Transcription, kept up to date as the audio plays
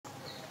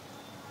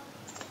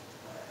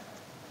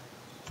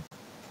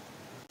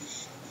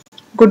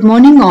Good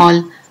morning all.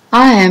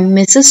 I am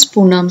Mrs.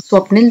 Poonam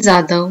Swapnil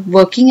Zada,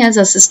 working as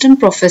Assistant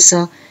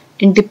Professor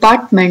in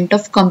Department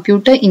of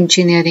Computer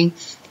Engineering,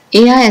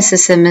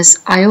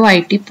 AISSMS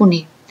IOIT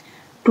Pune.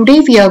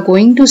 Today we are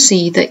going to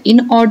see the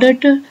in-order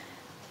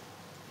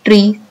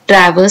tree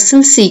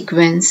traversal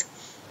sequence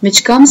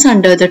which comes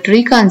under the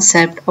tree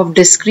concept of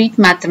discrete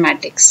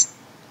mathematics.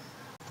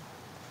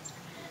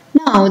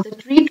 Now the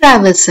tree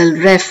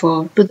traversal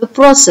refers to the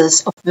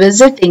process of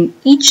visiting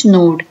each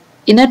node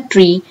in a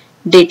tree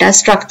data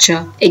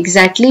structure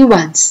exactly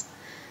once.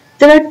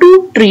 There are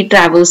two tree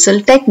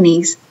traversal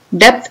techniques,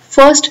 depth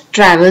first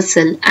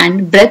traversal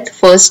and breadth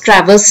first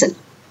traversal.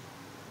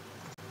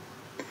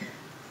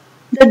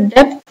 The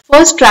depth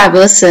first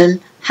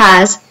traversal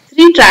has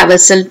three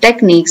traversal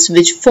techniques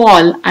which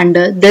fall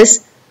under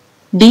this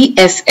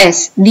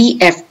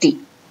DFT,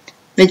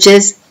 which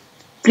is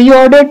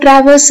pre-order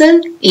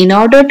traversal,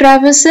 in-order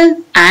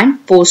traversal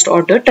and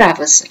post-order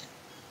traversal.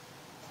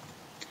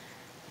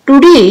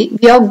 Today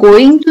we are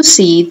going to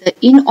see the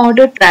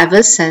in-order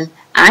traversal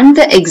and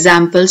the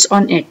examples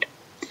on it.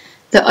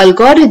 The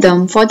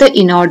algorithm for the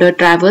in-order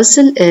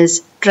traversal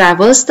is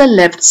traverse the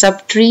left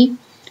subtree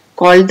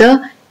called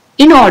the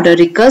in-order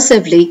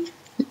recursively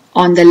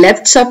on the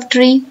left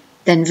subtree,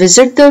 then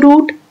visit the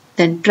root,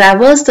 then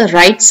traverse the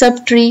right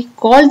subtree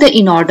called the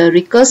in-order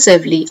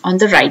recursively on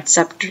the right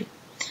subtree.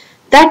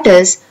 That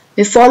is,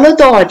 we follow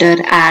the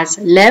order as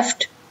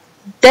left,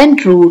 then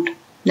root,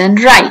 then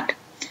right.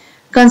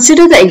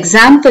 Consider the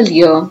example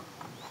here.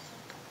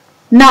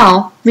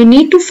 Now we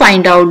need to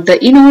find out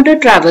the in-order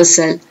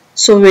traversal.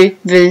 So we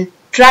will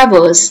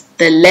traverse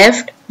the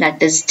left,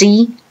 that is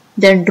D,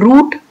 then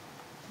root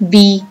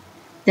B,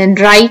 then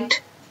right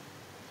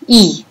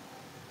E.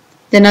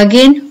 Then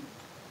again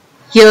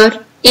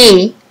here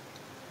A,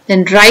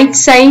 then right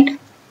side.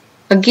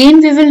 Again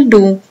we will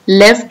do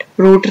left,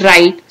 root,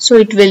 right. So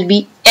it will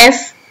be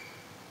F,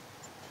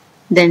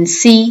 then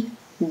C,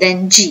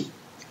 then G.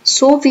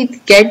 So we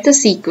get the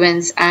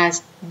sequence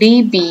as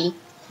BB,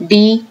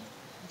 D,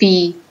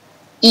 B,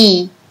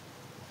 E,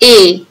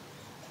 A,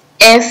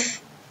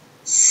 F,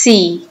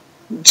 C,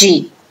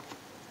 G.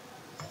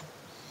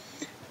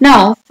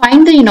 Now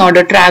find the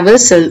in-order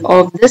traversal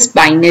of this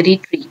binary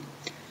tree.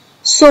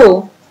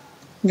 So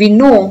we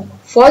know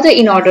for the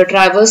in-order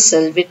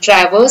traversal we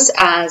traverse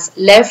as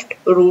left,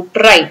 root,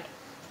 right.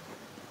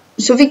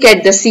 So we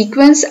get the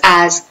sequence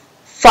as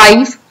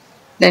 5,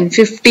 then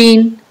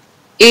 15,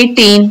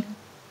 18,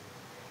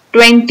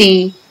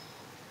 20,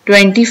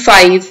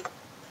 25,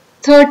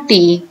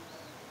 30,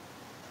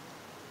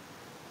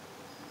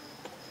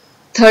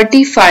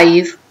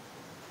 35,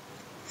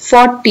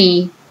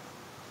 40,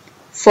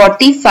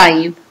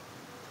 45,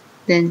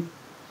 then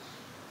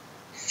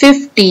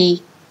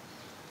 50,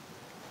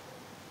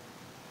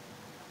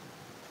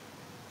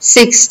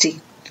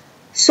 60.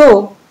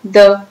 So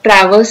the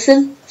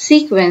traversal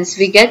sequence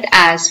we get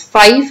as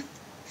 5,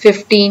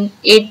 15,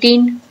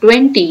 18,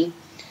 20,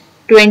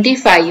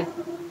 25,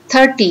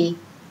 30,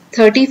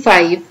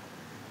 35,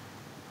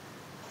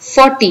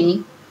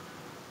 40,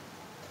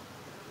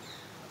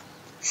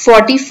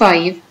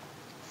 45,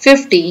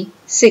 50,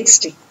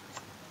 60.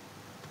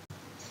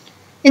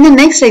 In the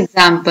next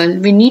example,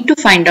 we need to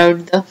find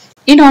out the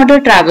in-order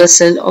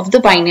traversal of the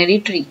binary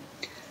tree.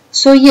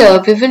 So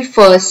here we will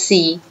first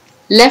see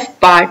left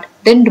part,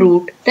 then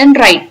root, then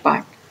right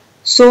part.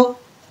 So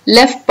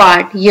left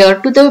part, here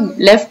to the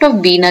left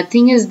of B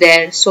nothing is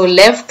there. So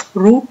left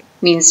root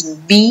means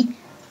B,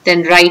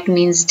 then right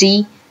means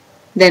D,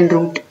 then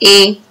root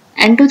A,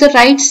 and to the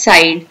right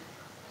side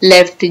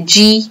left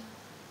G,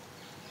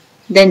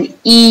 then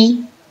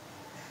E,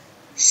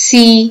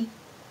 C,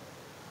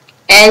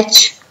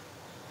 H,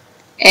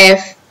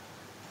 F,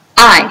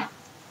 I.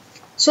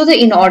 So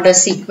the in-order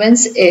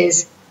sequence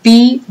is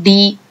B,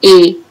 D,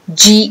 A,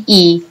 G,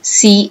 E,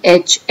 C,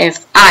 H,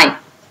 F, I.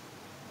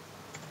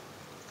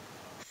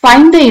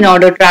 Find the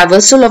in-order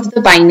traversal of the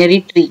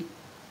binary tree.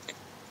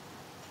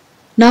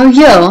 Now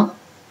here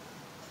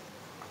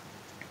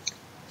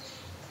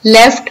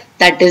left,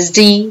 that is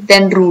D,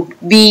 then root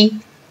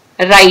B,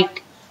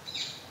 right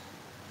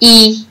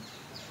E.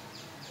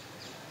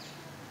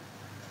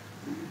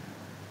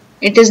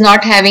 It is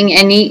not having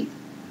any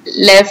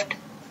left,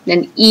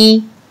 then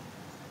E,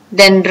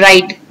 then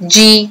right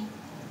G,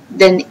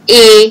 then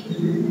A,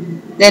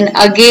 then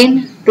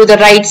again to the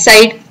right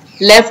side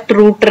left,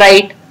 root,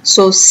 right,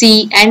 so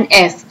C and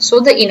F.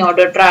 So the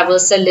in-order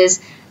traversal is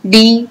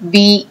D,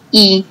 B,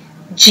 E,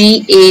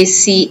 G, A,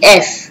 C,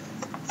 F.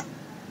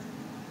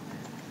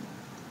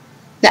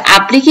 The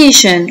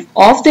application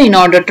of the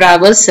in-order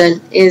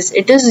traversal is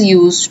it is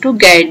used to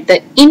get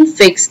the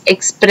infix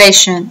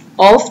expression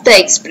of the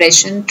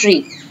expression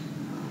tree.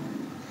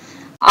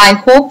 I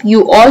hope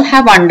you all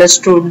have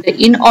understood the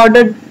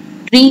in-order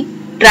tree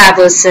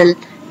traversal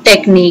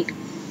technique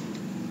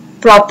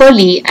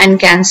properly and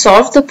can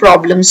solve the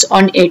problems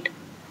on it.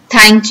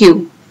 Thank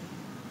you.